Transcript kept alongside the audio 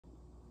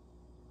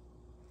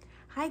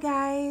Hi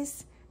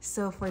guys!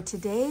 So for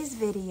today's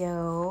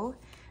video,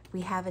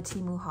 we have a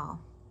Temu haul.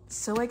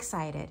 So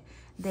excited.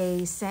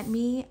 They sent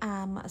me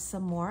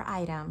some more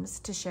items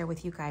to share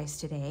with you guys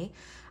today.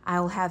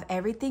 I'll have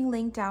everything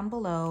linked down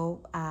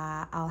below.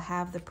 I'll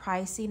have the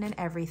pricing and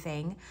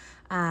everything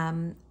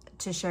to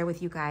share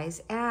with you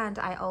guys. And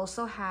I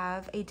also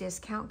have a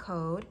discount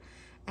code,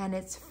 and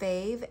it's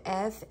FAV,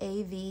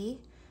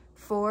 F-A-V,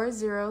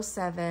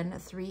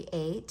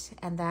 40738,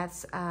 and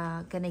that's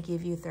gonna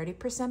give you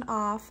 30%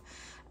 off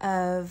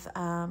of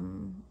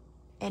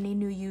any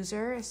new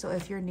user. So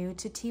if you're new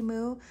to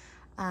Temu,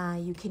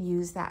 you can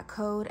use that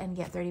code and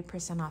get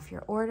 30% off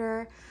your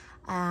order.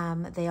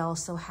 They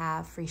also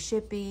have free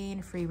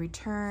shipping, free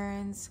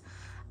returns.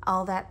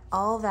 All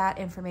that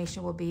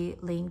information will be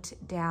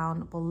linked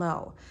down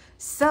below.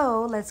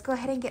 So let's go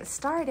ahead and get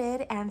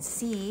started and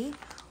see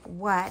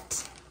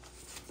what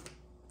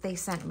they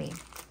sent me.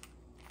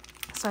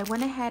 So I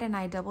went ahead and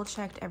I double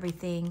checked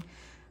everything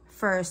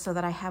first so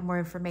that I have more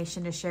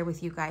information to share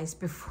with you guys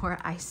before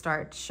I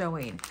start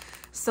showing.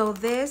 So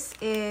this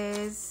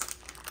is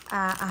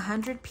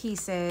 100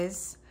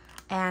 pieces,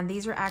 and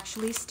these are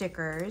actually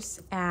stickers,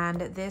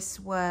 and this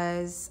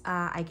was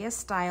I guess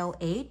style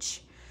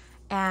H,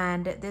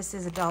 and this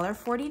is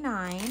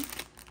 $1.49.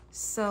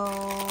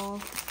 So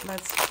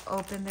let's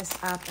open this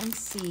up and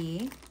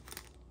see.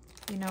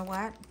 You know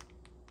what?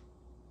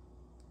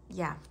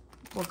 Yeah,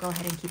 we'll go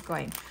ahead and keep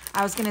going.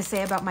 I was gonna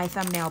say about my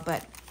thumbnail,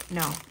 but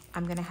no,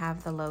 I'm gonna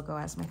have the logo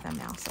as my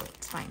thumbnail, so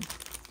it's fine.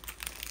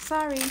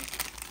 Sorry,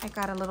 I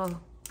got a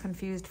little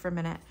confused for a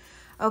minute.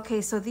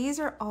 Okay, so these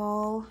are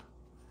all,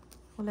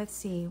 well, let's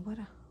see,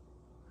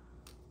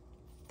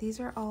 these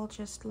are all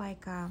just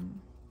like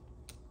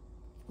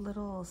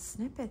little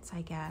snippets,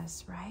 I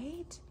guess,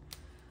 right?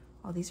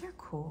 Oh, these are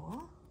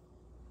cool.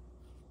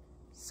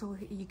 So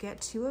you get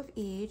 2 of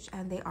each,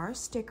 and they are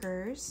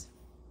stickers.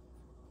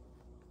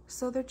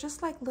 So they're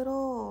just like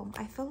little,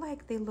 I feel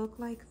like they look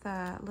like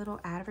the little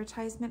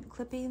advertisement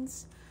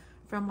clippings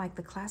from like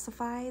the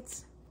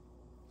classifieds.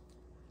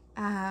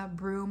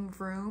 Vroom,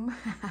 vroom.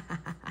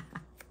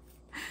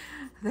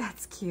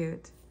 That's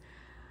cute.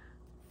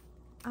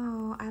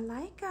 Oh, I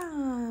like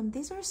them.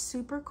 These are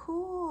super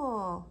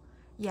cool.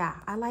 Yeah,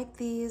 I like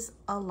these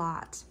a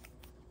lot.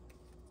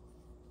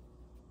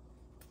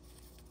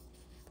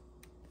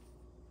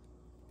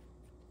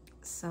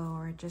 So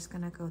we're just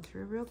gonna go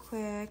through real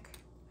quick.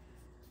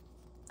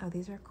 Oh,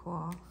 these are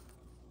cool.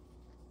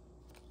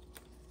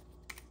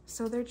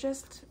 So they're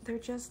just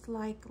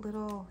like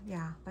little,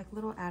 yeah, like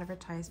little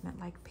advertisement,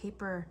 like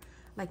paper,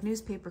 like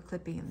newspaper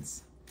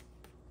clippings.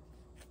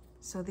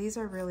 So these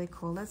are really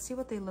cool. Let's see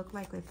what they look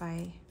like if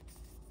I,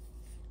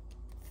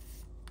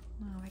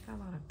 oh, I got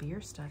a lot of beer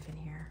stuff in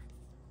here.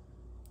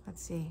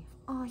 Let's see.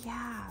 Oh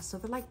yeah, so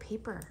they're like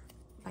paper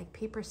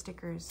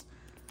stickers.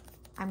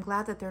 I'm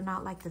glad that they're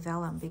not like the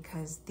vellum,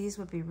 because these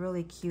would be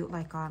really cute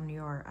like on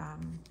your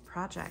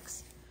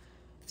projects.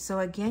 So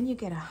again, you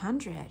get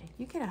 100.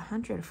 You get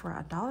 100 for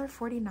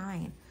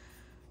 $1.49.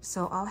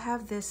 So I'll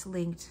have this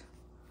linked.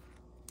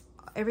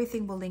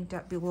 Everything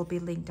will be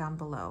linked down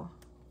below.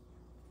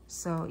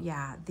 So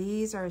yeah,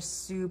 these are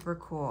super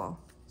cool.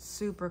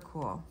 Super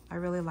cool. I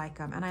really like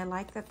them, and I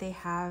like that they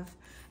have,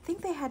 I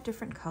think they had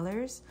different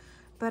colors,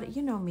 but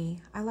you know me,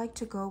 I like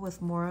to go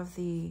with more of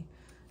the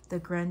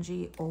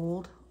grungy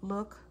old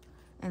look,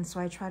 and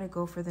so I try to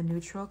go for the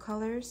neutral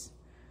colors.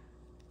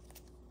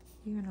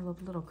 Even a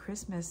little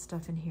Christmas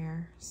stuff in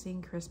here.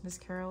 Sing Christmas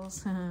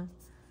carols.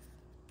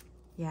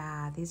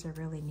 Yeah, these are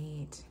really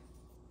neat.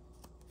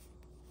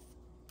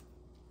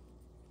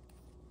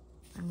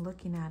 I'm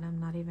looking at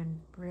them, not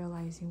even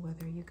realizing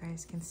whether you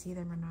guys can see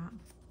them or not.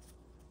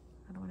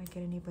 I don't want to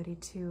get anybody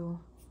too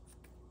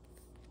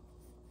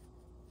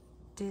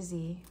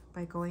dizzy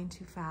by going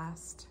too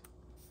fast.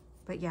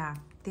 But yeah,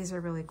 these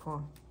are really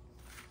cool.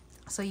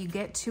 So you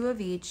get 2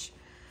 of each.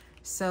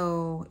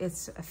 So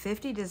it's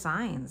 50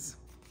 designs.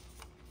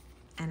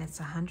 And it's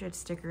 100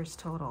 stickers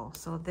total.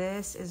 So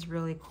this is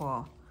really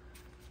cool.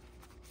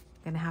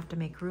 Gonna have to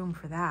make room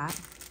for that.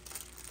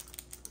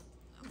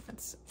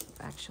 Let's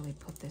actually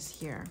put this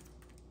here.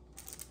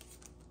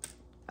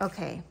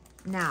 Okay,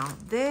 now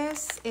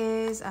this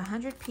is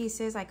 100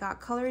 pieces. I got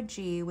color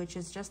G, which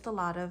is just a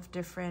lot of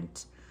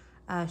different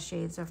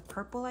shades of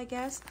purple, I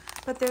guess.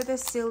 But they're the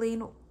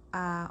sealing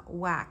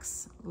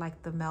wax, like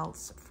the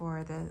melts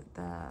for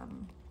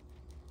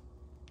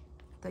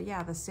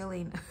the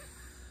sealing.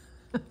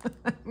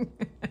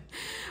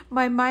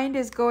 My mind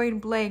is going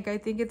blank. I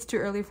think it's too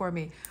early for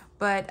me.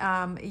 But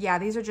yeah,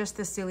 these are just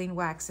the sealing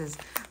waxes.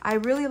 I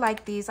really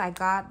like these. I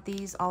got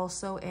these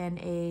also in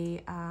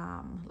a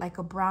like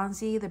a brown,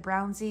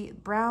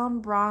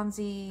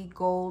 bronzy,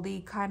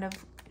 goldy kind of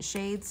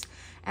shades,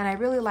 and I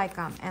really like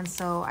them. And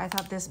so I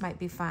thought this might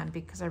be fun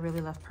because I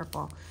really love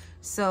purple.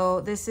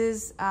 So this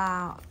is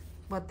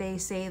what they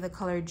say, the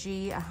color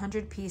G,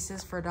 100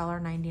 pieces for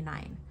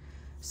 $1.99.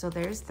 So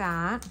there's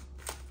that.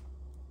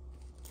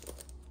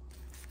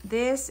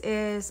 This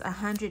is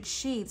 100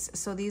 sheets,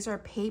 so these are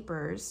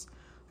papers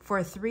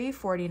for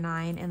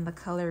 $3.49 in the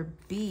color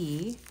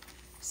B.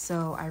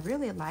 So I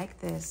really like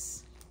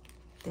this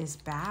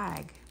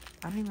bag.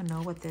 I don't even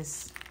know what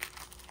this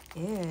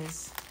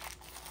is.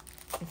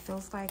 It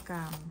feels like,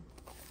 I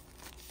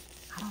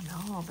don't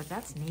know, but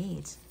that's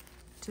neat.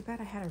 Too bad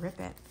I had to rip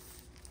it.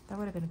 That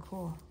would have been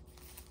cool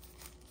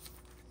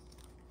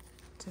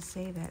to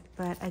save it.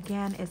 But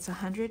again, it's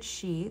 100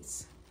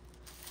 sheets.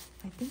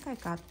 I think I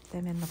got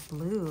them in the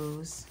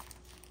blues.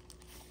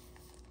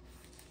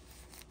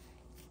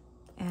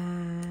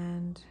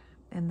 And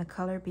in the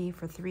color B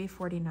for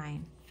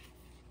 $3.49.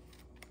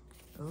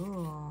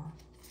 Ooh.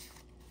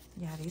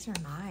 Yeah, these are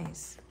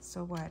nice.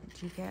 So what,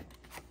 do you get?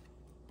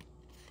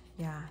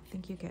 Yeah, I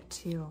think you get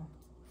 2.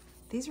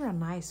 These are a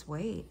nice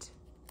weight.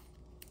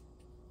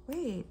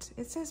 Wait,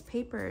 it says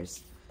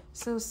papers.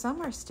 So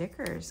some are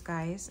stickers,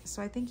 guys.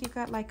 So I think you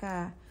got like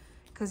a,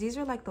 because these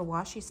are like the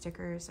washi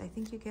stickers. I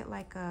think you get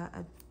like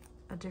a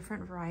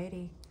different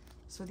variety.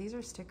 So these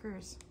are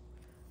stickers.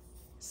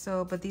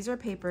 So, but these are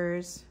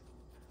papers.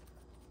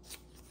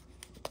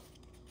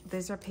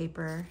 These are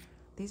paper.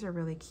 These are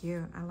really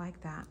cute. I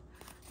like that.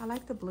 I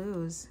like the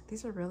blues.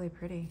 These are really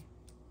pretty.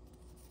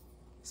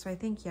 So I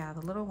think, yeah,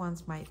 the little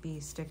ones might be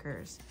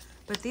stickers.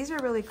 But these are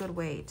really good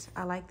weight.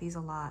 I like these a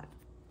lot.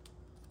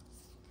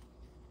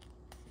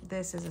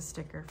 This is a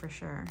sticker for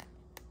sure.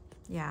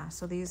 Yeah,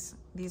 so these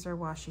are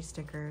washi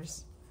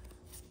stickers.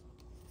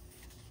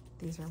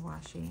 These are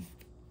washi.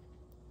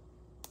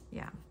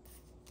 Yeah.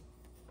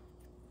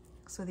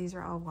 So these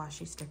are all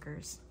washi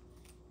stickers.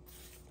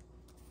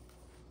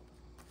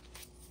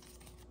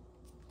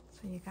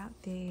 So you got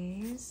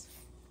these.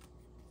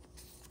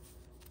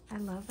 I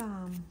love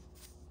them.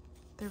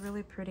 They're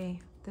really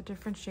pretty. The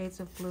different shades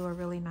of blue are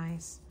really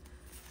nice.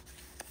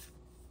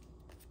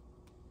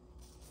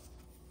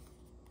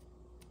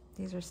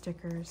 These are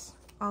stickers.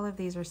 All of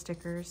these are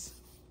stickers.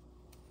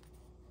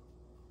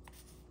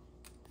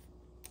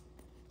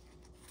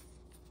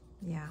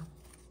 Yeah.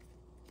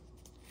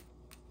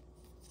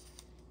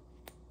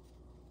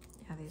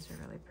 Yeah, these are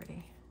really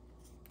pretty.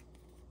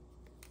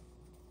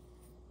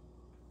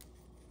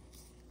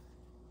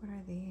 What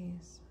are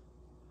these?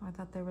 Oh, I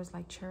thought there was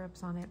like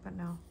cherubs on it, but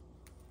no.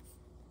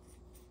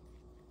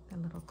 The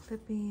little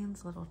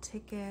clippings, little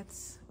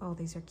tickets. Oh,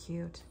 these are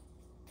cute.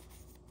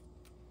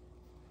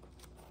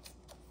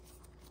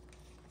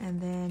 And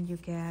then you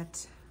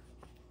get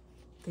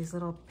these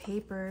little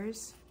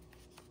papers.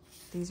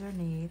 These are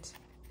neat.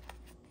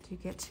 Do you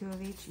get 2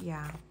 of each?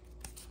 Yeah.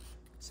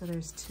 So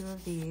there's 2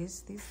 of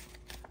these.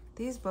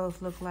 These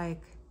both look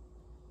like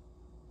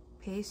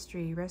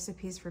pastry,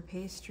 recipes for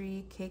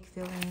pastry, cake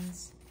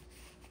fillings.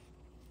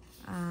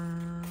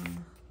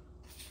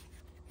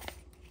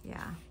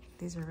 Yeah,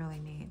 these are really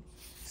neat.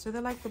 So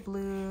they're like the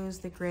blues,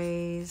 the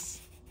grays.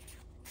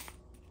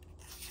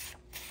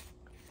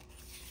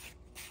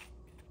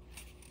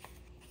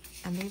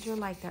 And these are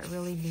like that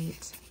really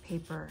neat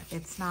paper.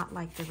 It's not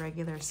like the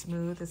regular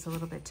smooth, it's a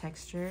little bit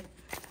textured.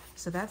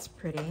 So that's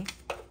pretty.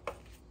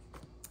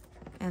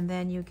 And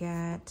then you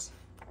get,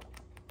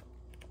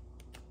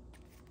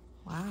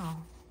 wow,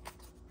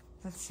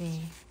 let's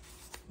see.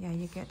 Yeah,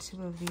 you get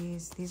 2 of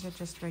these. These are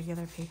just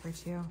regular paper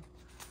too.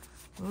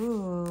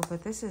 Ooh,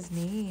 but this is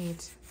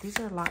neat. These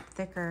are a lot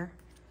thicker.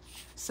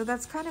 So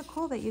that's kind of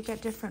cool that you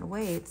get different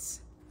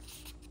weights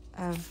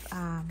of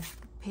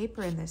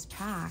paper in this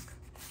pack.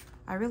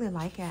 I really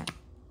like it.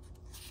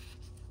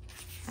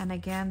 And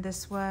again,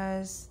 this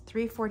was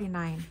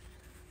 $3.49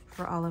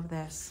 for all of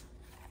this.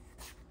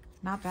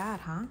 Not bad,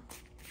 huh?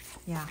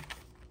 Yeah.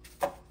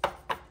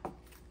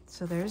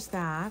 So there's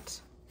that.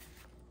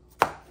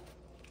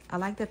 I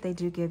like that they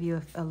do give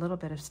you a little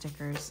bit of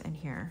stickers in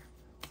here.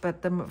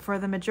 But for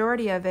the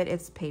majority of it,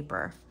 it's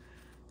paper.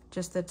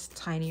 Just the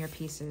tinier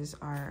pieces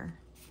are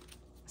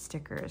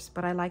stickers.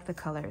 But I like the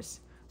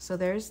colors. So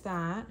there's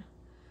that.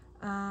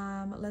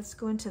 Let's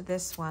go into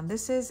this one.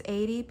 This is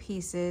 80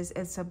 pieces.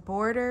 It's a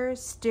border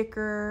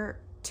sticker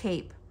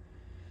tape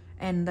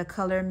and the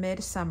color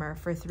Midsummer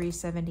for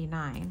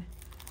 $3.79.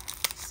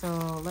 So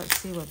let's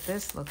see what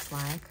this looks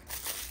like.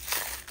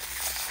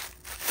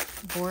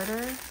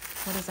 Border,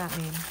 what does that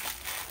mean?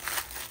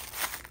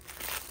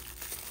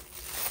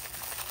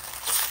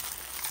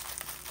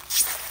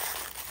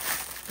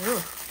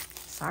 Ooh,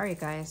 sorry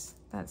guys,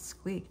 that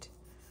squeaked.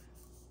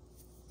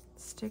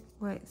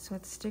 Wait, so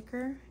it's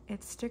sticker?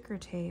 It's sticker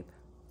tape.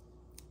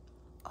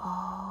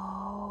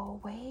 Oh,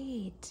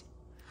 wait.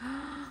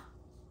 I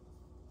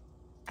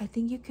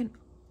think you can,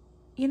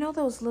 you know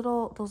those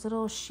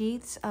little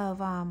sheets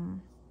of,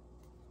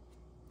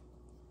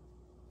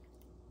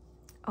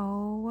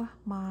 oh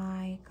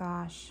my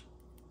gosh.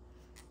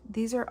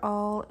 These are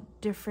all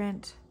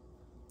different.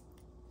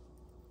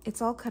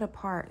 It's all cut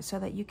apart so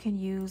that you can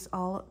use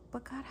all,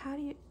 but God, how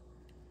do you,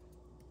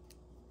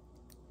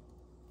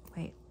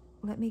 wait,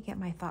 let me get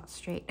my thoughts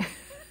straight.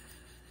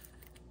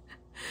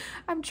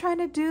 I'm trying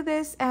to do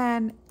this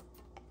and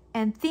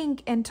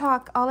think and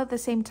talk all at the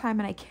same time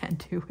and I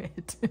can't do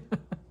it.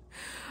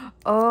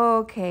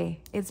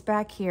 Okay, it's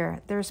back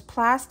here. There's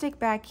plastic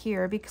back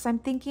here because I'm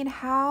thinking,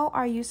 how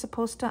are you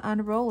supposed to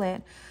unroll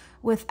it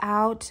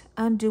without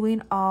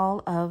undoing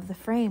all of the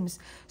frames.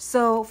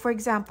 So for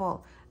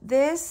example,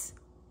 this,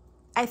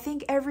 I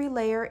think every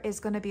layer is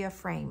going to be a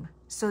frame.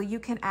 So you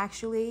can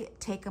actually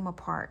take them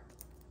apart.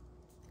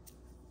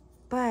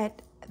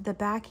 But the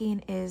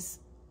backing is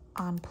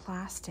on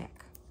plastic.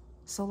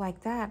 So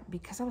like that,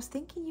 because I was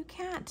thinking you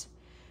can't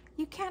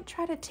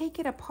try to take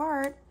it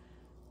apart.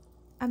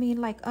 I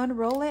mean, like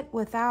unroll it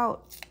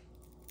without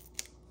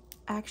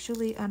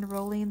actually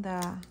unrolling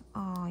the,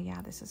 oh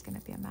yeah, this is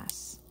gonna be a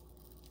mess.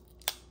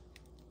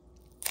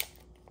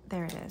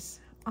 There it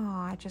is. Oh,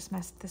 I just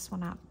messed this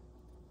one up.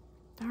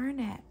 Darn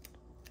it.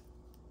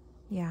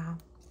 Yeah.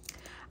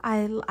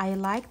 I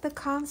like the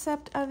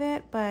concept of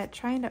it, but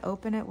trying to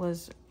open it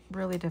was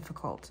really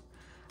difficult.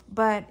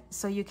 But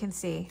so you can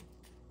see,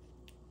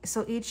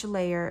 so each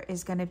layer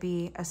is going to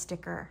be a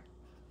sticker.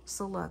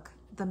 So look,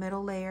 the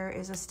middle layer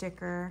is a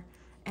sticker,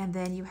 and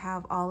then you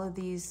have all of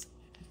these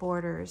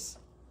borders.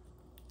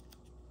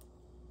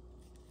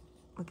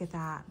 Look at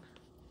that.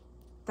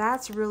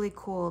 That's really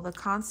cool. The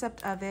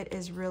concept of it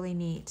is really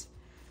neat.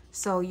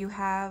 So you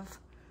have,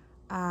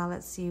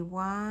 let's see,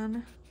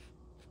 1,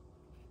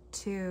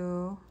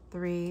 2,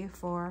 3,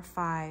 4,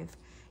 5.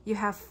 You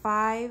have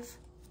 5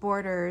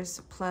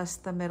 borders plus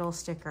the middle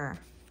sticker.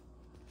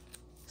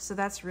 So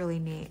that's really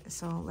neat.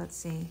 So let's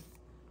see.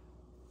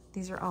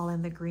 These are all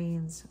in the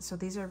greens. So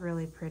these are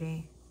really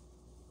pretty.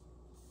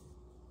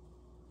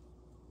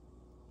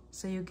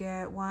 So you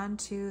get 1,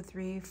 2,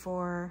 3,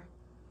 4,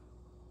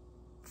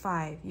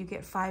 5. You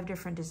get 5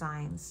 different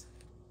designs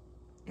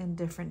in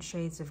different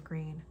shades of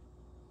green.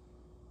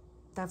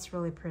 That's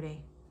really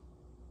pretty.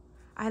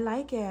 I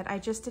like it. I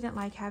just didn't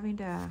like having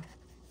to,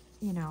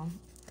 you know,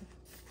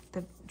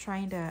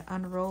 trying to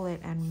unroll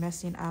it and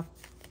messing up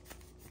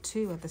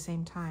 2 at the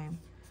same time.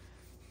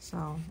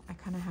 So I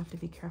kind of have to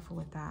be careful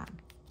with that.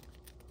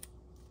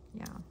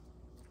 Yeah.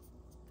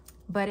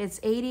 But it's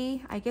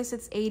 80, I guess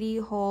it's 80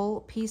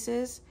 whole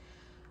pieces,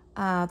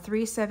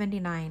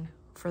 $3.79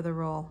 for the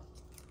roll.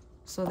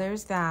 So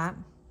there's that.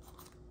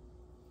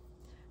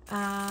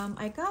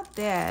 I got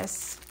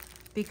this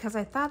because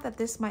I thought that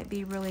this might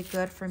be really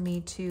good for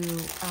me to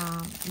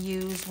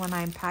use when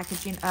I'm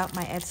packaging up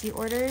my Etsy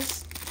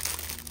orders.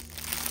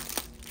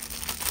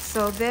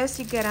 So this,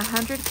 you get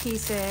 100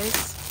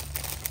 pieces,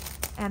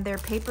 and they're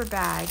paper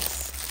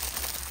bags.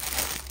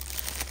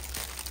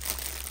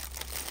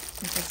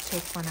 Let's just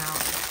take one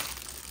out.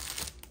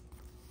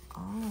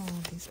 Oh,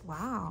 these,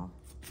 wow.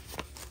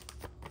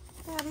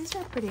 Yeah, these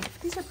are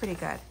pretty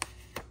good.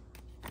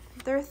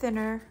 They're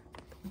thinner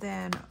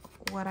than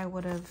what I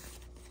would have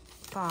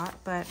thought,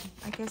 but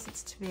I guess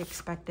it's to be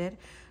expected.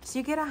 So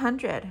you get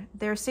 100.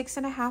 They're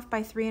 6.5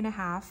 by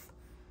 3.5,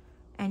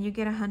 and you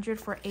get 100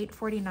 for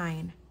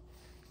 $8.49.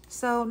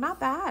 So not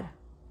bad.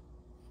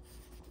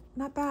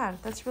 Not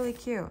bad. That's really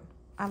cute.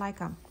 I like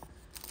them.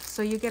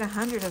 So you get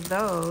 100 of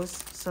those.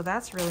 So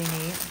that's really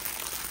neat.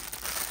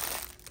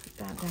 Put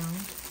that down.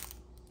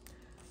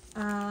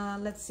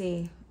 Let's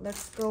see.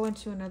 Let's go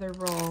into another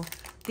roll.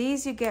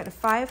 These you get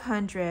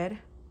 500,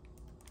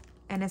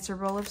 and it's a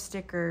roll of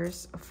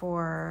stickers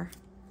for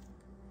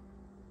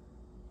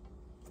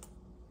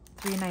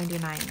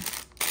 $3.99.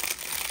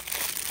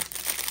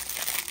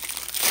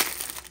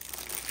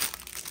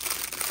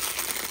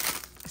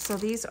 So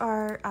these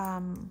are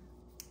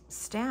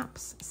stamp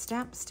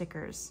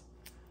stickers.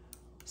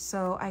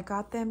 So I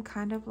got them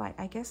kind of like,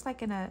 I guess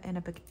like in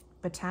a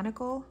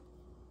botanical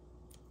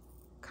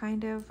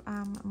kind of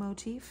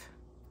motif.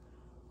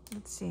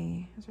 Let's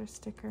see, is there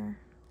sticker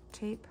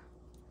tape?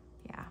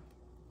 Yeah.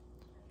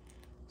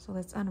 So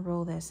let's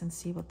unroll this and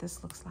see what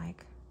this looks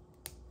like.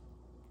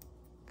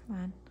 Come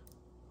on.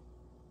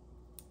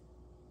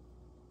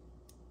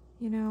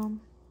 You know,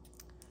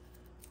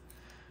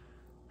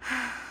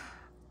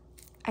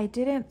 I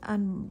didn't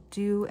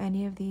undo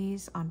any of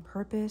these on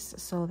purpose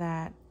so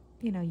that,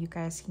 you know, you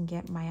guys can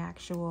get my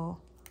actual,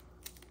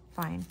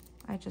 fine.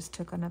 I just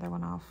took another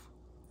one off.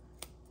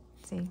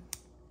 See,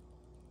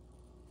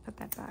 put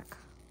that back.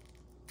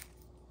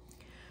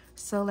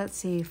 So let's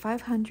see,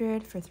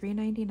 500 for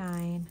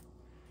 $3.99,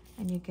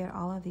 and you get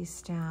all of these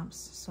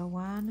stamps. So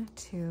 1,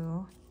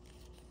 2,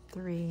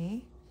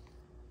 3,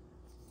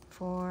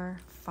 4,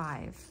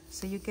 5.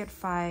 So you get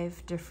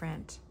 5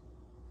 different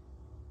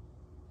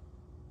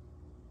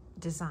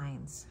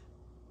designs,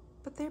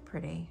 but they're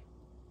pretty.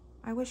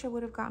 I wish I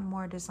would have gotten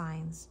more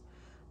designs,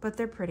 but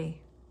they're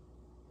pretty.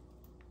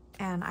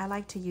 And I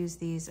like to use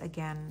these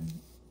again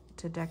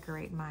to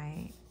decorate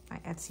my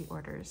Etsy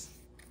orders.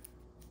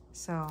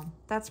 So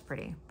that's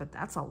pretty, but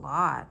that's a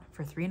lot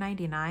for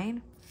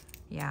 $3.99.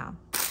 Yeah,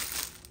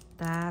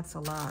 that's a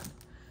lot.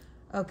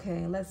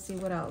 Okay, let's see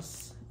what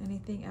else.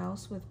 Anything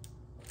else with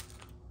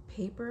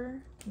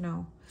paper?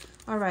 No.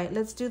 All right,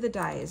 let's do the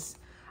dies.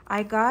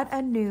 I got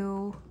a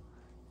new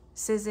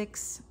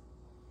Sizzix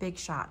Big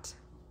Shot.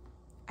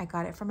 I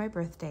got it for my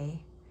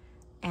birthday,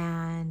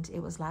 and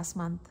it was last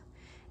month,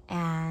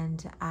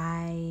 and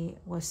I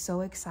was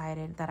so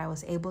excited that I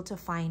was able to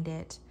find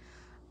it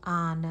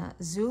on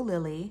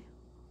Zulily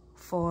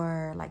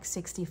for like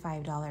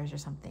 $65 or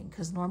something,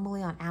 because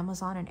normally on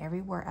Amazon and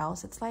everywhere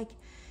else it's like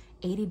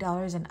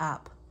 $80 and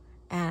up.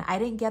 And I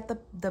didn't get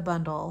the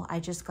bundle, I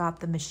just got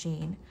the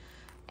machine,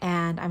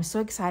 and I'm so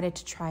excited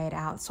to try it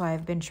out. So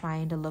I've been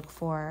trying to look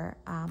for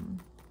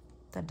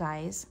the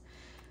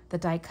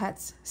die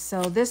cuts.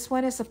 So this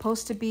one is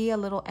supposed to be a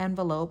little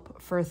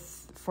envelope for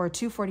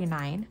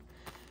 $2.49,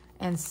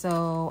 and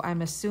so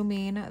I'm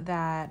assuming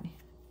that,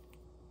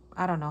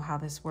 I don't know how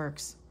this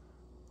works,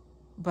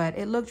 but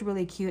it looked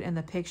really cute in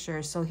the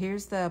picture. So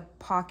here's the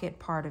pocket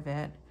part of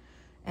it,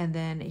 and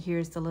then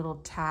here's the little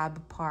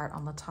tab part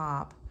on the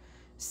top,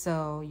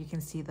 so you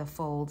can see the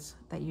folds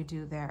that you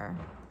do there.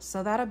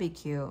 So that'll be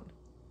cute.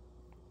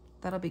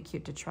 That'll be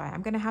cute to try.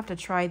 I'm gonna have to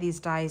try these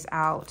dies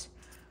out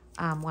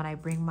when I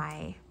bring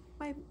my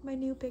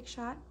new Big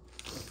Shot.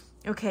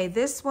 Okay,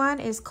 this one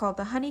is called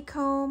the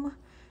Honeycomb,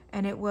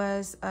 and it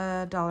was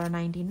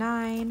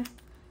 $1.99.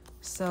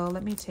 So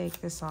let me take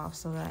this off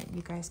so that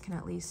you guys can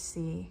at least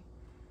see.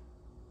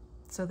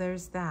 So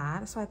there's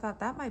that. So I thought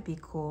that might be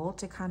cool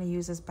to kind of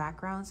use as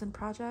backgrounds in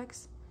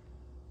projects.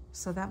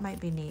 So that might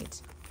be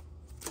neat.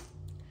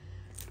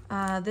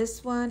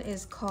 This one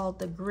is called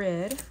the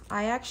Grid.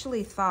 I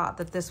actually thought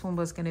that this one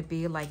was gonna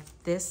be like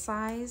this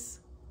size,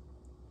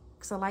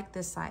 because I like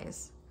this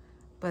size.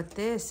 But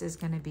this is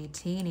gonna be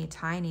teeny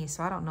tiny,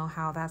 so I don't know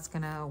how that's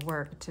gonna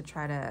work to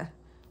try to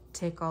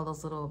take all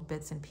those little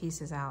bits and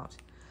pieces out.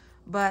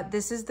 But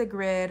this is the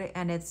Grid,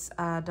 and it's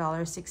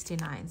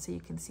 $1.69, so you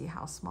can see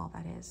how small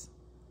that is.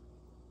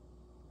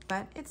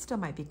 But it still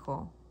might be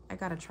cool. I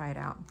gotta try it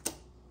out.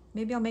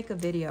 Maybe I'll make a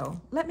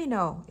video. Let me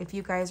know if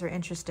you guys are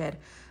interested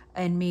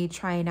in me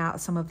trying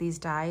out some of these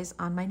dies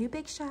on my new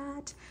Big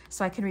Shot,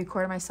 so I can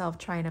record myself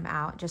trying them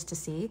out just to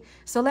see.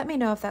 So let me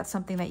know if that's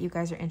something that you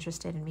guys are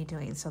interested in me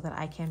doing, so that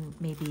I can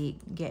maybe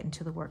get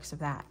into the works of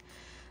that.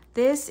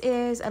 This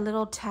is a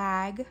little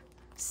tag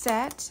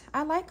set.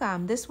 I like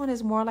them. This one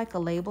is more like a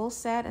label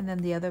set, and then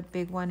the other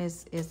big one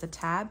is the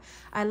tab.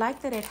 I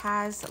like that it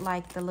has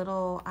like the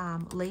little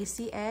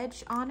lacy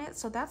edge on it,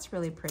 so that's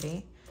really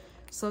pretty.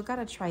 So I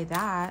gotta try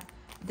that.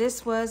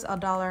 This was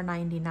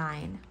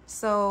 $1.99.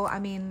 So I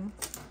mean,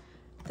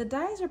 the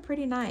dies are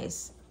pretty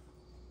nice.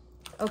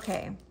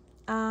 Okay,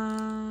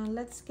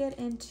 let's get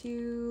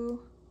into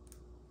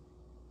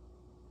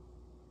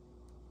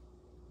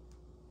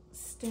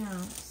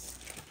stamps.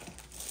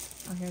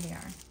 Oh, here they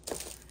are.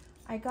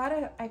 I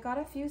got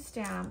a few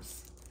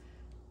stamps.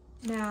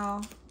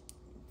 Now,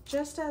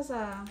 just as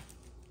a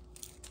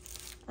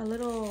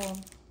little,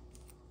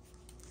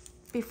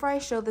 before I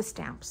show the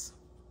stamps,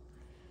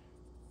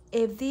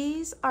 if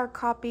these are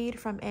copied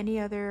from any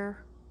other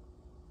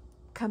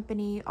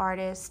company,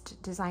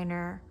 artist,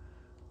 designer,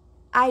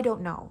 I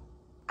don't know.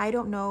 I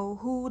don't know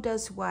who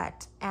does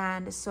what.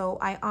 And so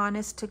I,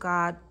 honest to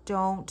God,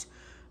 don't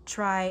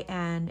try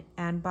and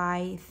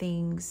buy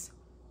things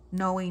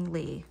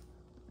knowingly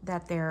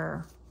that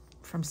they're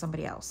from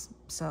somebody else.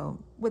 So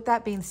with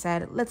that being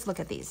said, let's look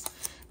at these.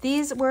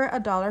 These were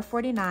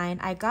 $1.49.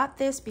 I got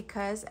this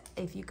because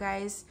if you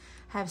guys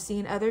have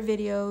seen other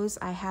videos,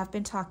 I have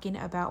been talking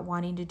about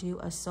wanting to do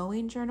a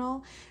sewing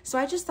journal. So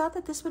I just thought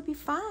that this would be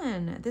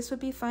fun. This would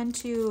be fun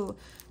to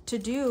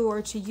do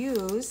or to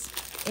use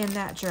in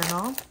that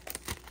journal.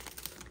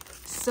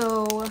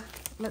 So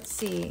let's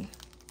see.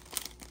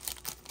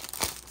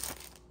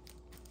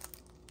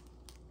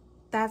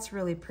 That's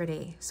really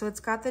pretty. So it's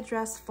got the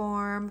dress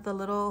form, the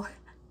little,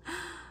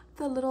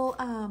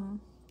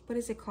 what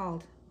is it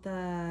called?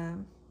 The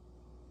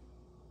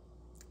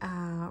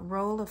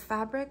roll of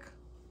fabric.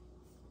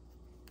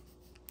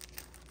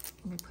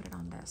 Let me put it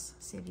on this,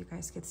 see if you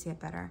guys could see it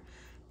better.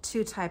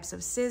 2 types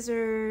of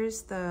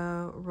scissors,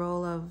 the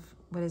roll of,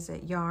 what is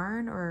it,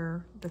 yarn,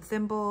 or the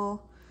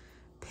thimble,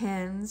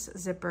 pins,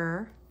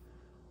 zipper,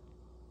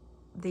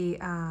 the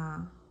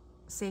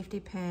safety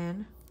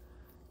pin,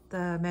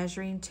 the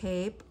measuring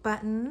tape,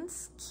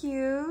 buttons,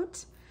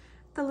 cute,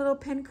 the little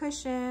pin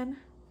cushion.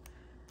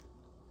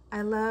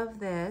 I love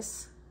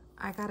this.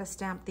 I gotta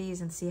stamp these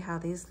and see how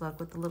these look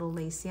with the little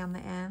lacy on the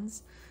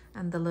ends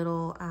and the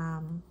little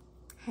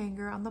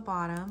hanger on the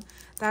bottom.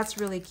 That's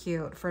really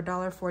cute for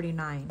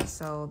 $1.49.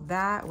 So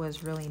that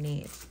was really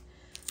neat.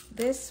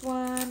 This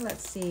one,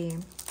 let's see.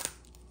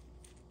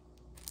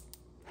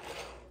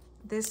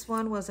 This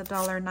one was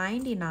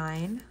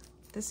 $1.99.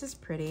 This is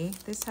pretty.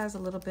 This has a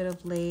little bit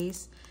of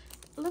lace,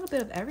 a little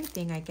bit of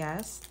everything, I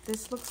guess.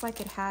 This looks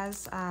like it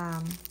has,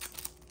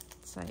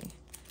 sorry,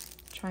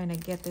 trying to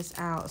get this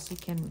out so you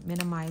can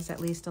minimize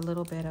at least a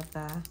little bit of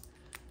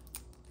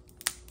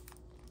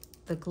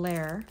the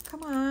glare.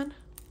 Come on.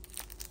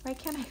 Why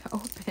can't I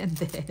open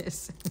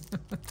this?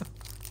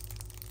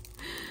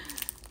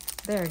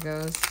 There it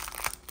goes.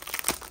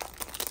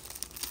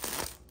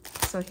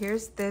 So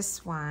here's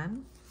this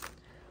one.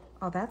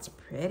 Oh, that's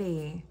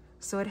pretty.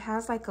 So it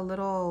has like a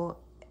little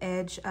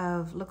edge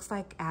of, looks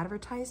like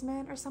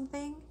advertisement or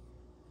something.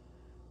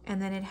 And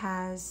then it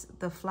has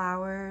the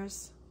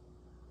flowers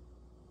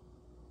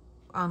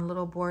on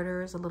little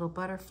borders, a little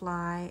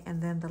butterfly,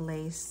 and then the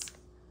lace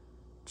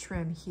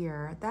trim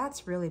here.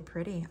 That's really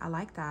pretty. I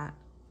like that.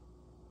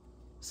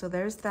 So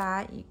there's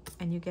that,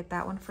 and you get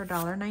that one for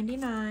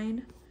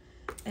 $1.99.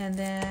 And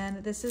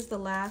then this is the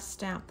last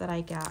stamp that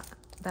I got.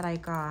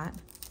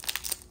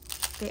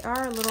 They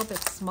are a little bit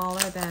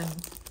smaller than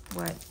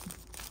what,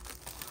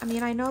 I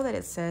mean, I know that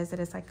it says that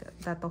it's like,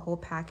 that the whole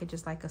package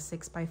is like a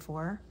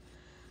 6x4,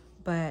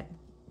 but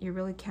you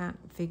really can't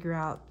figure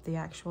out the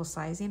actual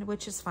sizing,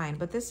 which is fine,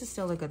 but this is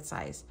still a good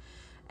size.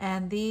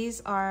 And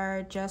these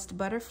are just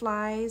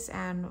butterflies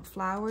and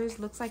flowers.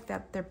 Looks like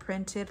that they're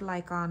printed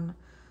like on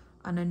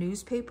a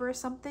newspaper or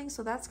something,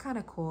 so that's kind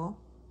of cool.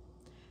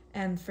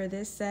 And for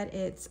this set,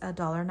 it's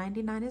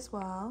 $1.99 as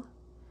well.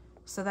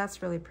 So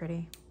that's really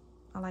pretty.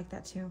 I like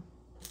that too.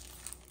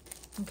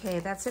 Okay,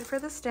 that's it for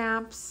the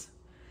stamps.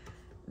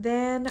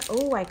 Then,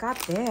 oh, I got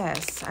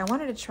this. I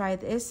wanted to try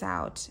this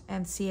out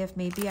and see if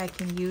maybe I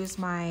can use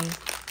my,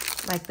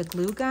 like the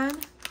glue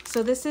gun.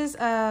 So this is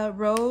a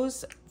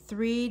rose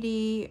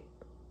 3D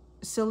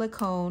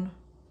silicone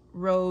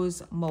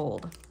rose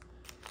mold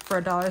for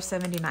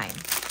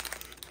 $1.79.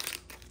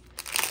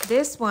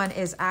 This one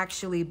is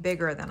actually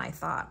bigger than I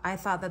thought. I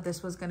thought that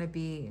this was gonna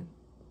be,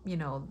 you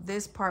know,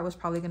 this part was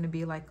probably gonna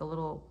be like a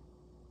little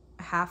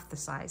half the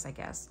size, I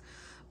guess.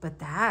 But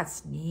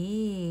that's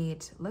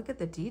neat. Look at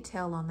the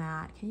detail on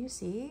that. Can you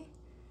see?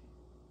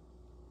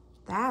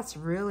 That's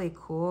really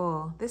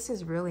cool. This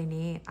is really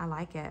neat. I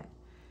like it.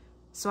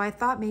 So I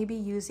thought maybe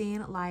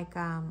using like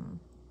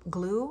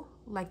glue,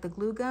 like the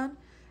glue gun,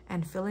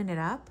 and filling it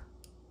up.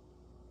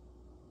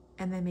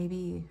 And then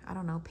maybe, I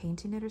don't know,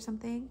 painting it or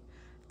something.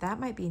 That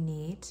might be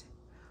neat.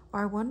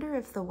 Or I wonder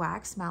if the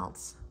wax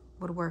melts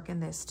would work in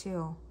this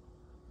too.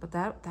 But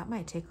that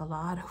might take a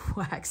lot of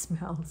wax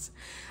melts.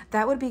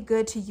 That would be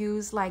good to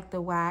use like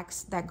the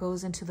wax that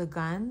goes into the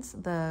guns,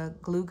 the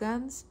glue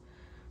guns,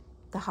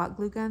 the hot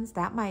glue guns.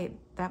 That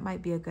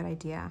might be a good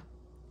idea.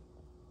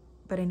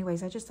 But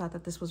anyways, I just thought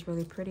that this was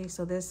really pretty.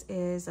 So this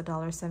is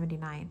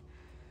 $1.79.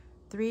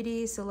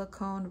 3D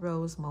silicone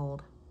rose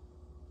mold.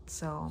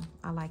 So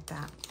I like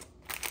that.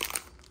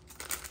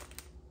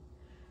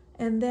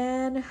 And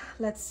then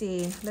let's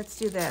see, let's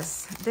do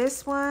this.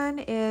 This one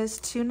is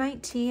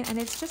 $2.19 and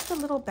it's just a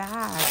little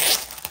bag,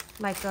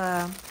 like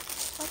a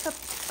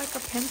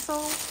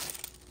pencil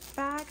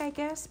bag, I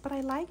guess, but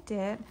I liked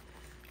it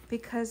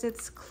because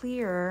it's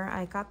clear.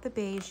 I got the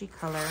beigey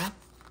color.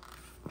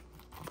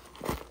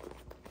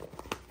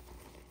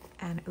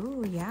 And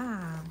ooh,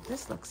 yeah,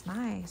 this looks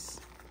nice.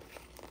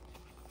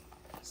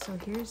 So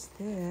here's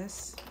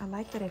this. I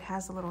like that it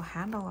has a little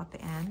handle at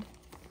the end.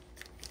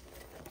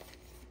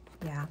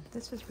 Yeah,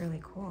 this is really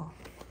cool.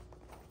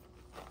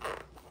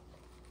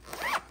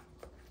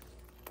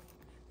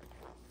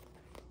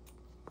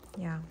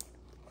 Yeah,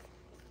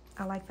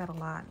 I like that a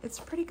lot. It's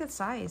a pretty good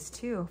size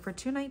too for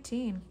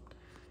 $2.19.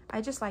 I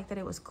just like that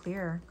it was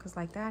clear because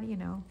like that, you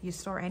know, you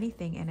store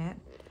anything in it.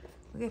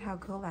 Look at how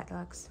cool that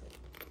looks.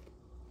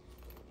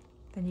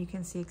 Then you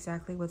can see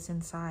exactly what's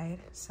inside.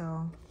 So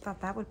I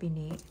thought that would be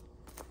neat.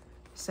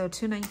 So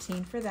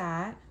 $2.19 for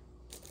that.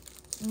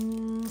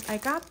 I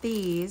got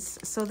these.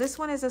 So this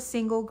one is a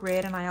single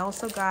grid and I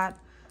also got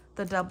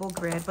the double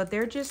grid, but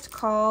they're just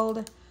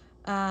called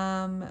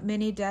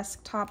mini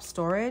desktop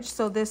storage.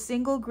 So this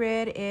single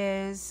grid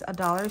is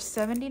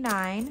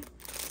 $1.79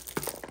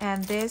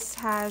 and this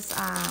has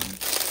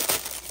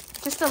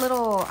just a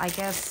little, I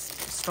guess,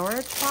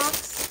 storage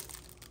box.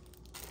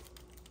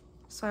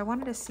 So I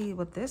wanted to see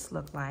what this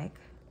looked like.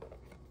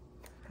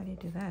 How do you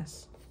do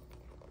this?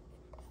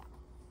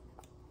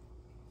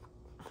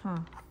 Huh.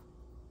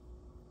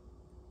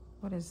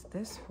 What is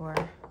this for?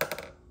 I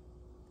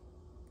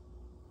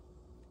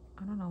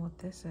don't know what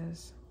this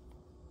is.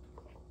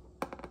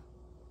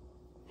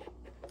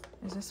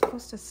 Is this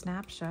supposed to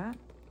snap shut?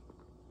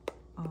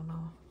 Oh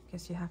no,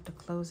 guess you have to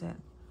close it.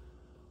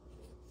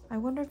 I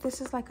wonder if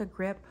this is like a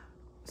grip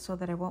so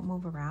that it won't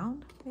move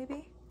around,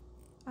 maybe?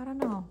 I don't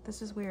know,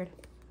 this is weird.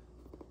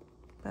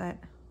 But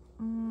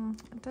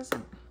it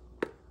doesn't,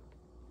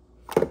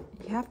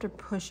 you have to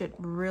push it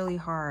really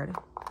hard.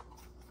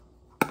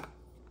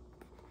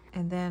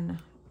 And then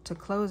to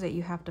close it,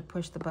 you have to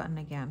push the button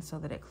again so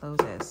that it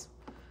closes.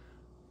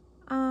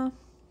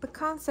 The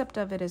concept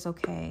of it is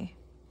okay.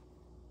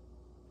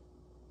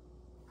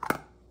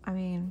 I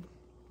mean,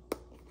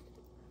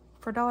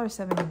 for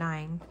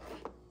 $1.79.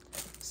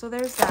 So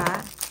there's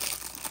that.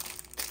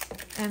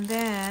 And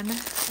then,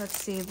 let's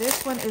see,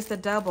 this one is the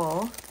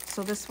double.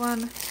 So this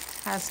one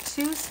has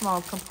 2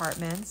 small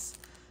compartments.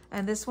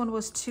 And this one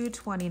was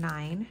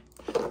 $2.29.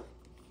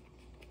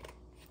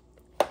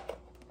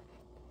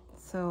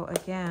 So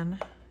again,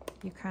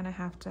 you kind of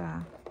have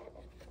to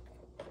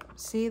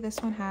see, this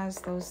one has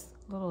those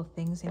little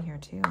things in here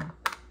too.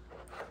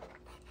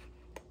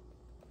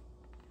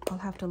 I'll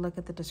have to look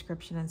at the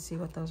description and see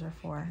what those are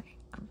for.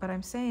 But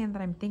I'm saying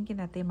that I'm thinking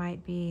that they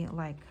might be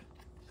like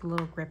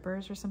little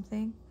grippers or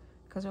something,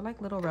 because they're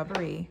like little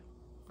rubbery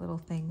little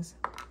things.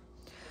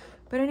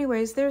 But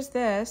anyways, there's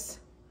this.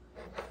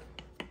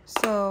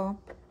 So,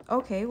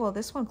 okay, well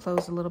this one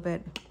closed a little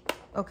bit.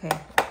 Okay,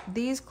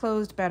 these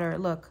closed better.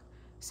 Look,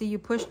 See, you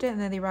pushed it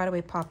and then they right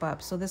away pop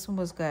up. So this one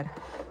was good.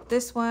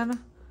 This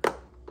one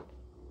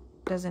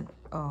doesn't,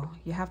 oh,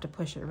 you have to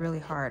push it really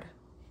hard.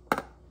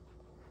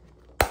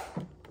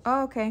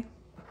 Oh, okay.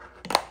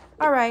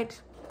 All right.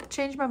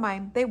 Changed my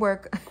mind. They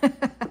work.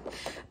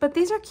 But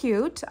these are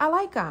cute. I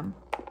like them.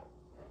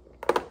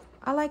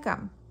 I like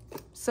them.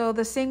 So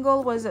the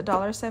single was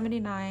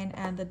 $1.79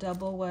 and the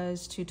double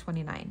was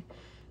 $2.29.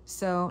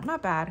 So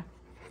not bad.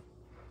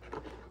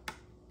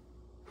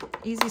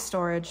 Easy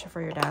storage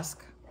for your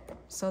desk.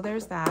 So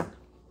there's that.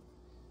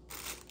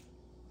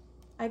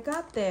 I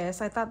got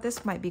this. I thought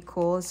this might be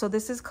cool. So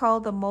this is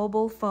called the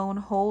mobile phone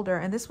holder,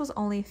 and this was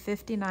only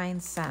 59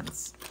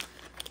 cents.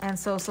 And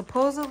so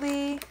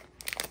supposedly,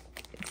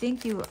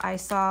 I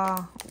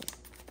saw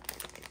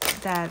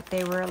that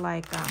they were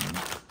like,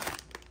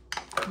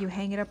 you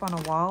hang it up on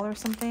a wall or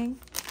something.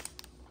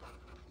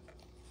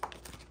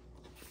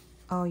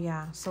 Oh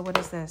yeah, so what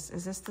is this?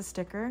 Is this the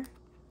sticker?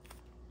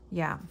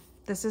 Yeah,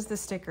 this is the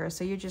sticker.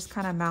 So you just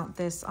kind of mount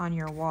this on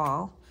your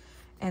wall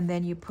and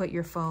then you put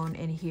your phone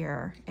in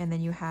here. And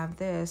then you have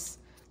this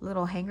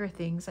little hanger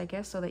things, I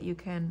guess, so that you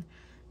can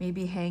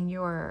maybe hang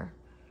your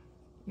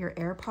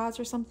AirPods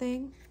or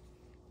something.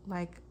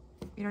 Like,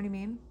 you know what I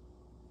mean?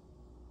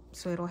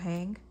 So it'll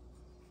hang.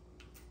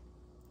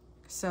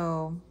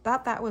 So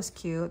that was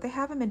cute. They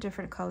have them in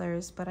different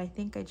colors, but I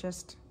think I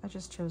just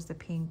chose the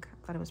pink. I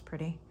thought it was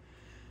pretty.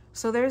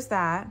 So there's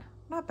that.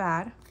 Not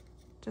bad.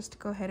 Just to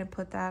go ahead and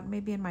put that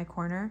maybe in my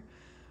corner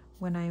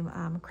when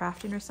I'm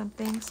crafting or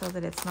something, so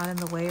that it's not in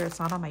the way or it's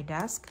not on my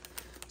desk.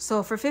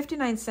 So for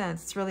 59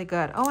 cents, it's really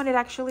good. Oh, and it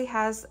actually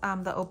has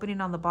the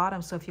opening on the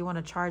bottom, so if you want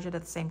to charge it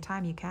at the same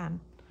time, you can.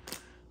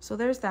 So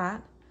there's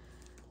that.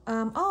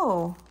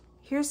 Oh,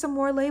 here's some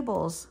more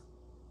labels.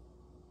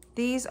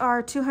 These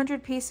are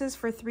 200 pieces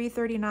for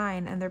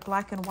 $3.39, and they're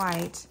black and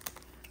white.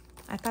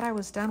 I thought I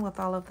was done with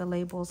all of the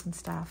labels and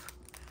stuff,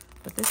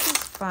 but this is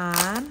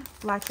fun.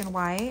 Black and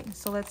white.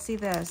 So let's see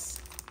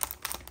this.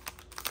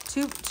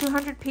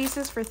 200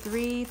 pieces for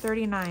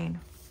 $3.39.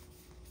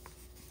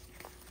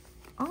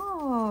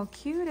 Oh,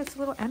 cute. It's a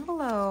little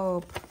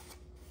envelope.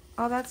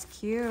 Oh, that's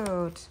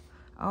cute.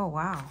 Oh,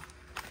 wow.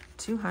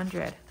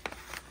 200.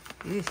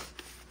 Eesh,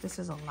 this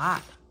is a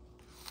lot.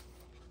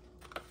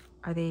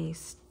 Are they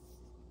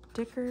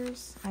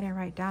stickers? I didn't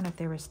write down if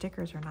they were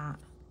stickers or not.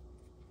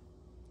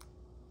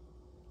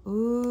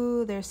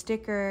 Ooh, they're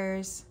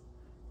stickers,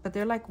 but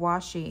they're like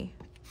washi.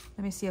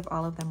 Let me see if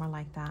all of them are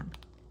like that.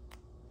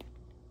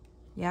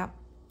 Yep.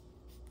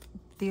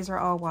 These are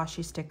all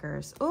washi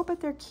stickers. Oh, but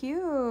they're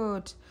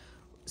cute.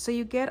 So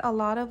you get a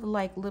lot of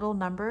like little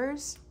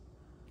numbers.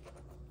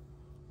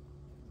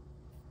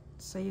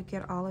 So you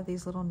get all of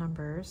these little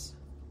numbers.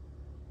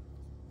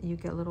 You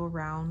get little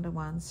round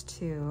ones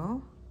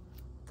too.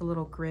 The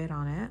little grid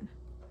on it.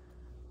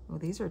 Oh,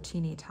 these are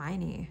teeny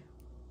tiny.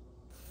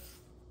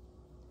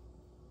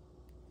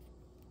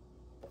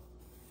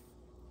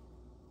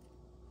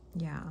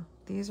 Yeah,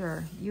 these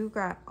are, you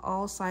got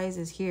all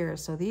sizes here.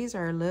 So these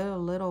are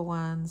little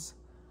ones.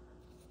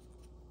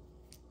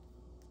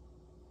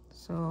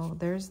 So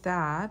there's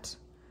that.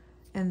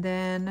 And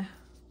then,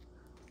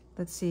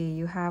 let's see,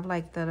 you have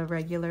like the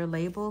regular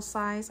label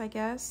size, I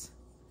guess.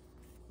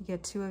 You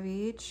get 2 of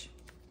each.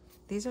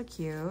 These are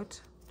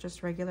cute,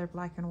 just regular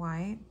black and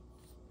white.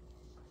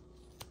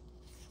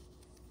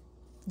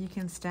 You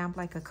can stamp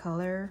like a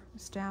color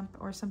stamp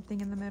or something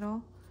in the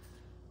middle.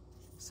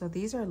 So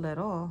these are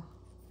little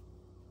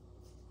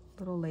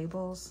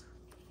labels,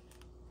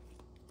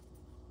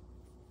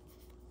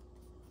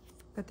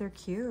 but they're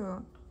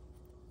cute.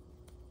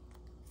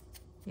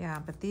 Yeah,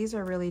 but these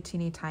are really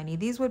teeny tiny.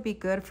 These would be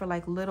good for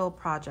like little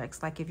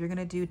projects, like if you're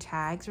gonna do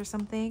tags or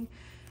something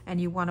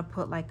and you want to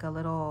put like a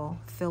little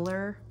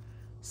filler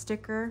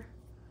sticker,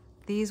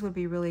 these would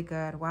be really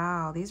good.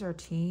 Wow, these are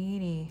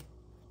teeny,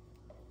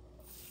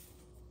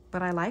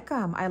 but I like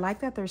them. I like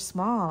that they're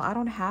small. I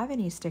don't have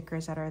any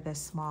stickers that are this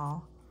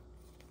small.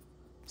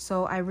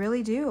 So I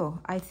really do.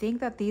 I think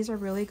that these are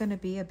really going to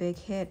be a big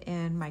hit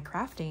in my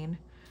crafting.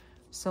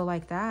 So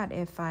like that,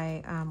 if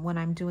I, when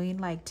I'm doing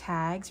like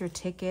tags or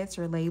tickets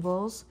or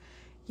labels,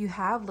 you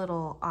have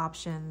little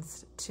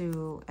options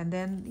to, and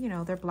then, you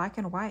know, they're black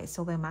and white,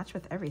 so they match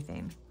with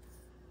everything.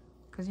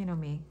 Because you know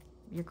me,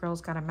 your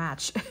girl's got to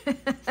match.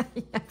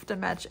 You have to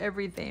match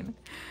everything.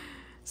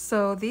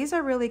 So these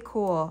are really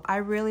cool. I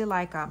really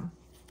like them.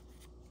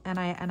 And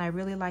I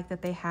really like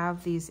that they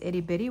have these itty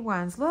bitty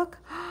ones. Look.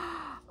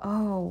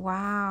 Oh,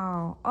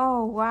 wow.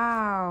 Oh,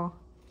 wow.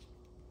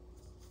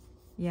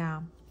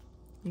 Yeah,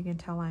 you can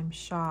tell I'm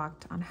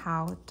shocked on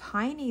how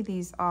tiny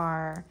these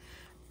are.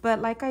 But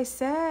like I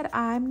said,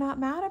 I'm not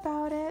mad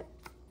about it.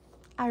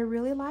 I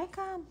really like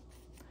them.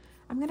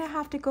 I'm going to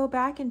have to go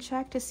back and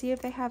check to see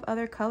if they have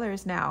other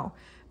colors now,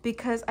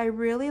 because I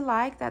really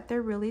like that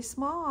they're really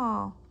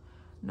small.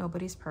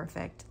 Nobody's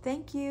perfect.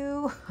 Thank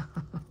you.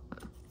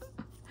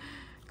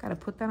 Got to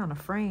put that on a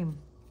frame.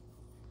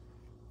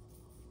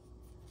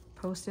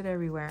 Post it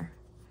everywhere.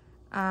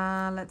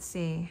 Let's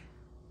see.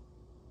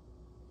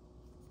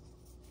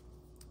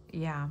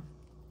 Yeah,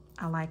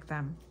 I like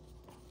them.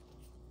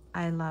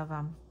 I love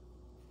them.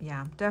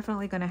 Yeah,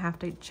 definitely gonna have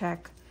to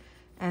check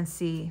and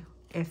see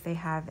if they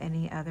have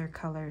any other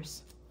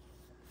colors.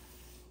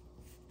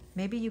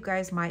 Maybe you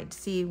guys might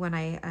see when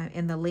I,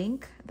 in the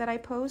link that I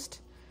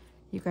post,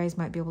 you guys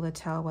might be able to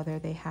tell whether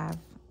they have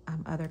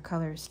other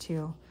colors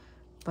too.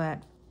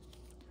 But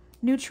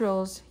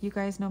neutrals, you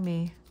guys know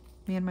me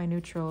and my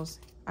neutrals.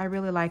 I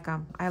really like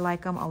them. I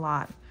like them a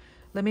lot.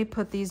 Let me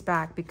put these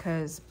back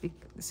because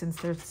since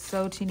they're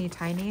so teeny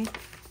tiny,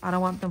 I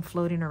don't want them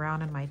floating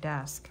around in my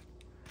desk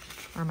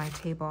or my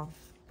table.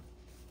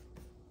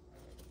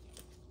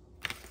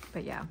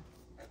 But yeah,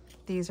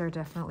 these are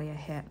definitely a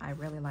hit. I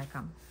really like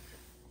them.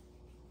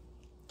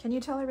 Can you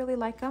tell I really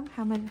like them?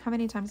 How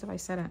many times have I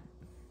said it?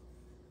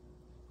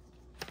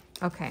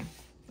 Okay,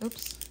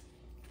 oops.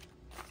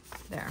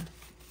 There.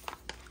 I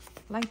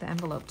like the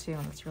envelope too,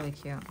 and it's really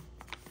cute.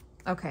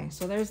 Okay,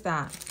 so there's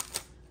that.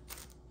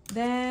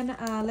 Then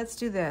let's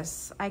do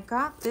this. I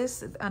got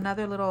this,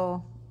 another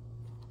little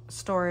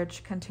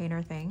storage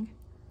container thing.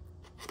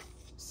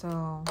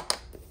 So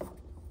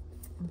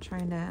I'm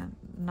trying to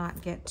not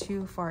get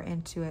too far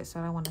into it, so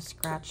I don't want to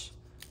scratch.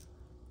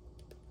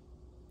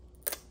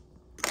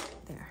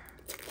 There.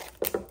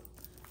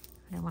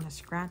 I don't want to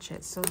scratch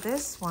it. So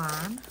this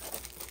one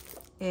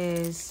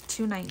is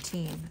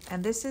 $2.19,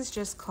 and this is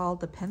just called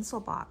the pencil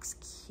box.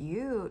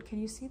 Cute.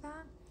 Can you see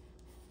that?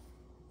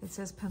 It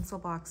says pencil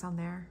box on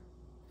there.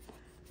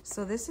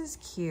 So this is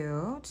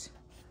cute,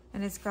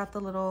 and it's got the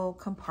little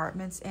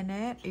compartments in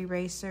it,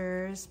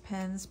 erasers,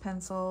 pens,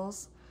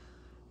 pencils.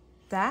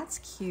 That's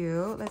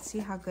cute. Let's see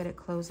how good it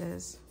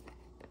closes.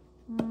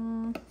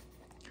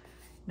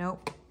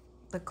 Nope,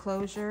 the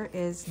closure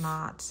is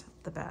not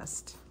the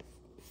best.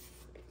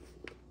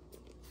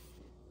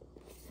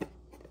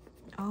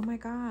 Oh my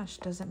gosh,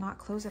 does it not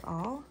close at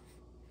all?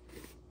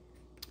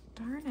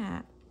 Darn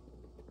it.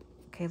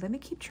 Okay, let me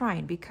keep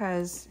trying,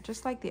 because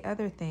just like the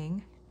other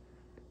thing,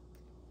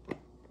 it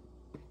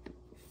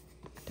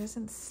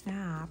doesn't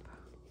snap.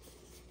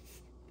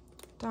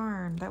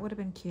 Darn, that would have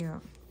been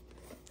cute.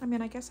 I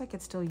mean, I guess I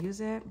could still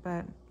use it,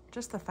 but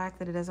just the fact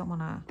that it doesn't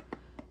want to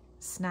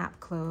snap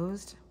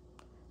closed,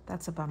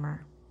 that's a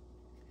bummer.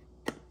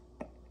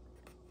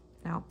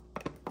 No,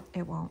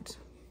 it won't.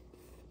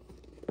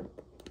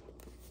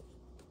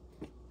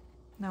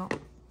 No.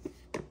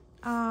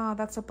 Oh,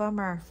 that's a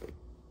bummer.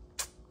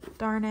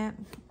 Darn it.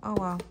 Oh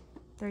well,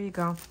 there you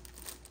go.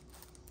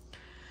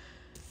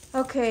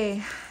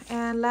 Okay,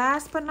 and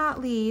last but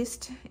not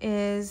least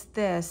is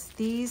this.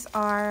 These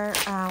are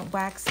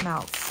wax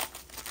melts.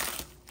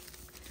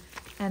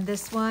 And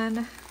this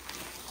one,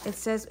 it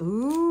says,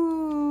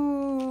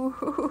 ooh,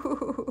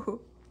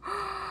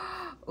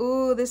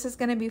 ooh, this is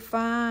gonna be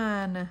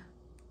fun.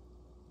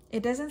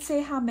 It doesn't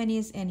say how many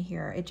is in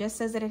here. It just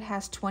says that it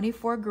has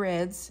 24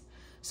 grids,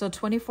 so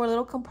 24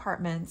 little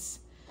compartments.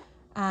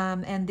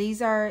 And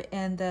these are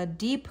in the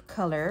deep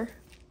color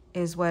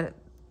is what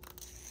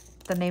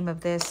the name of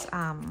this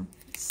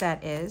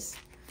set is.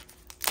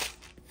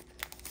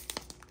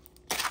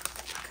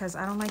 Because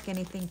I don't like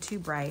anything too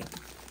bright.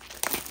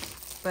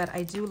 But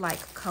I do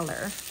like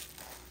color,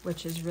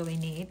 which is really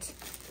neat.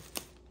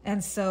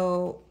 And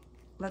so,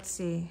 let's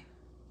see.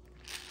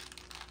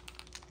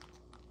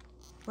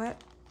 What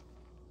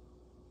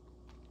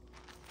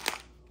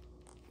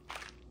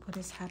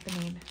is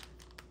happening?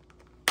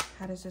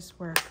 How does this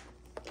work?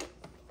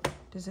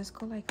 Does this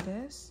go like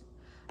this?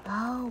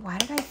 Oh, why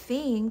did I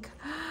think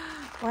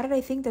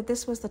that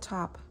this was the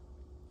top?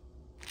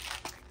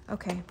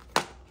 Okay.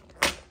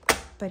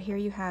 But here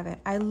you have it.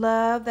 I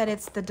love that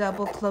it's the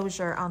double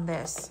closure on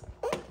this.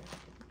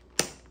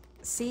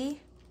 See?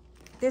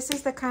 This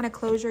is the kind of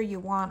closure you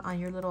want on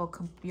your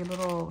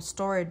little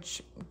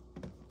storage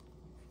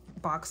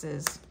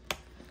boxes.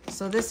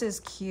 So this is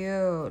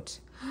cute.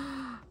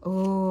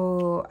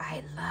 Oh,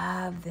 I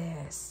love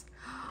this.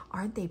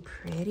 Aren't they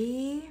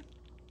pretty?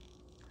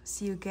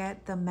 So you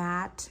get the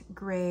matte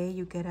gray,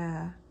 you get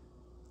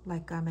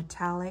like a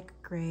metallic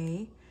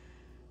gray.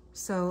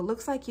 So it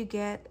looks like you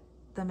get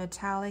the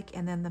metallic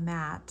and then the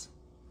matte.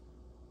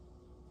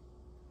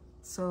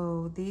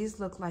 So these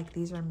look like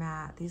these are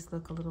matte. These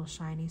look a little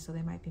shiny, so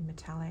they might be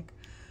metallic.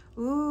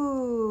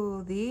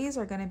 Ooh, these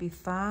are gonna be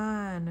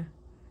fun.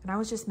 And I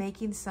was just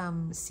making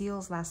some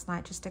seals last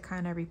night just to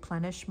kind of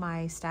replenish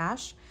my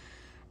stash.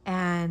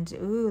 And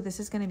ooh, this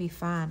is gonna be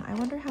fun. I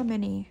wonder how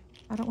many,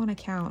 I don't wanna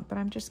count, but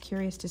I'm just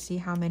curious to see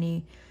how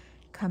many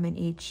come in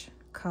each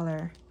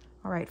color.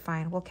 All right,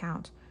 fine, we'll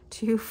count.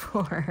 2,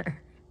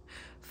 4,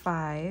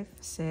 5,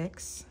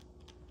 6,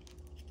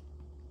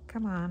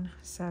 come on,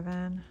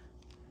 7,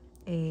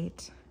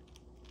 8,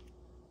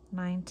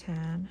 9,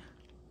 10,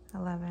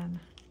 11,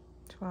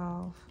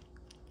 12,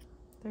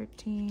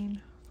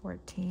 13,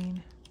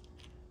 14,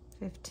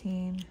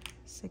 15,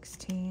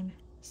 16,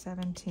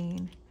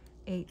 17,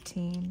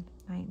 18,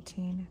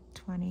 19,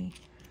 20,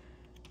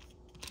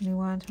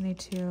 21,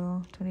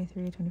 22,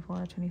 23,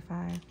 24,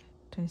 25,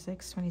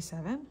 26,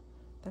 27.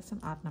 That's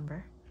an odd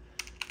number,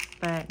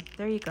 but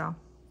there you go.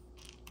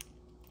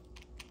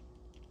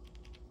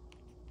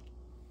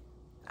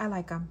 I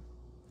like them.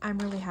 I'm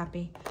really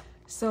happy.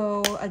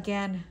 So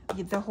again,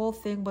 the whole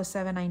thing was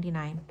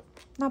 $7.99.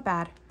 Not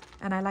bad.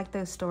 And I like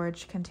the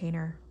storage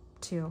container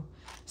too.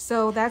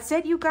 So that's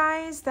it, you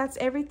guys. That's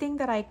everything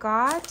that I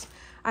got.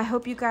 I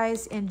hope you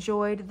guys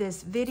enjoyed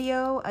this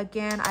video.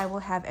 Again, I will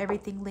have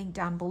everything linked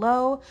down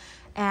below.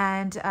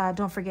 And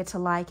don't forget to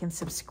like and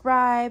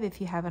subscribe if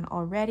you haven't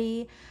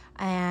already.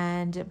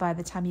 And by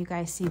the time you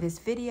guys see this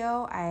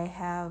video, I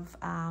have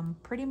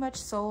pretty much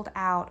sold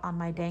out on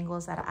my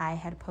dangles that I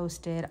had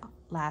posted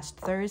last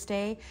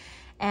Thursday.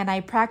 And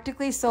I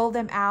practically sold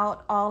them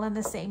out all in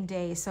the same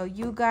day. So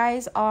you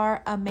guys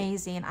are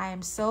amazing. I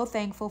am so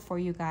thankful for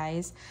you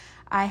guys.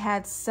 I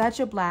had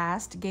such a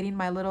blast getting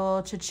my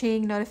little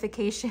cha-ching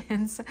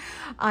notifications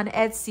on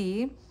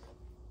Etsy,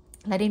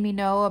 letting me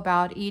know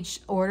about each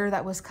order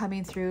that was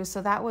coming through.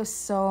 So that was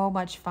so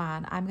much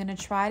fun. I'm going to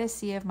try to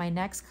see if my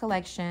next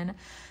collection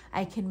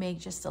I can make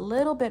just a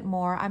little bit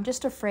more. I'm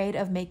just afraid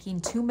of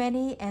making too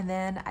many and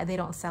then they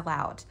don't sell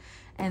out.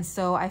 And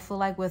so I feel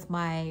like with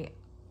my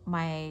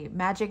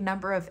magic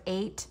number of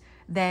 8,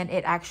 then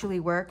it actually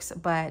works,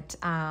 but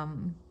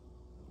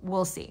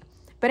we'll see.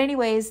 But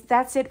anyways,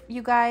 that's it,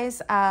 you guys.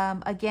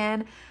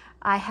 Again,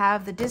 I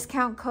have the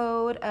discount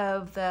code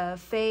of the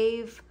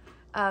FAV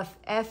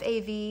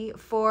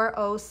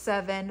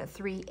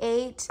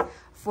 40738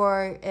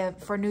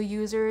 for new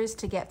users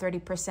to get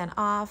 30%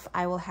 off.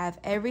 I will have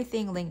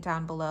everything linked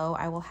down below.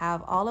 I will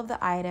have all of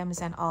the items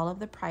and all of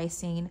the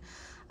pricing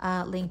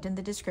linked in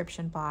the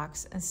description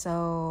box. And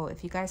so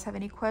if you guys have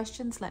any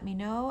questions, let me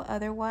know.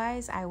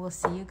 Otherwise, I will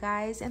see you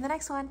guys in the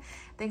next one.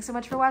 Thanks so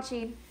much for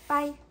watching.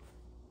 Bye.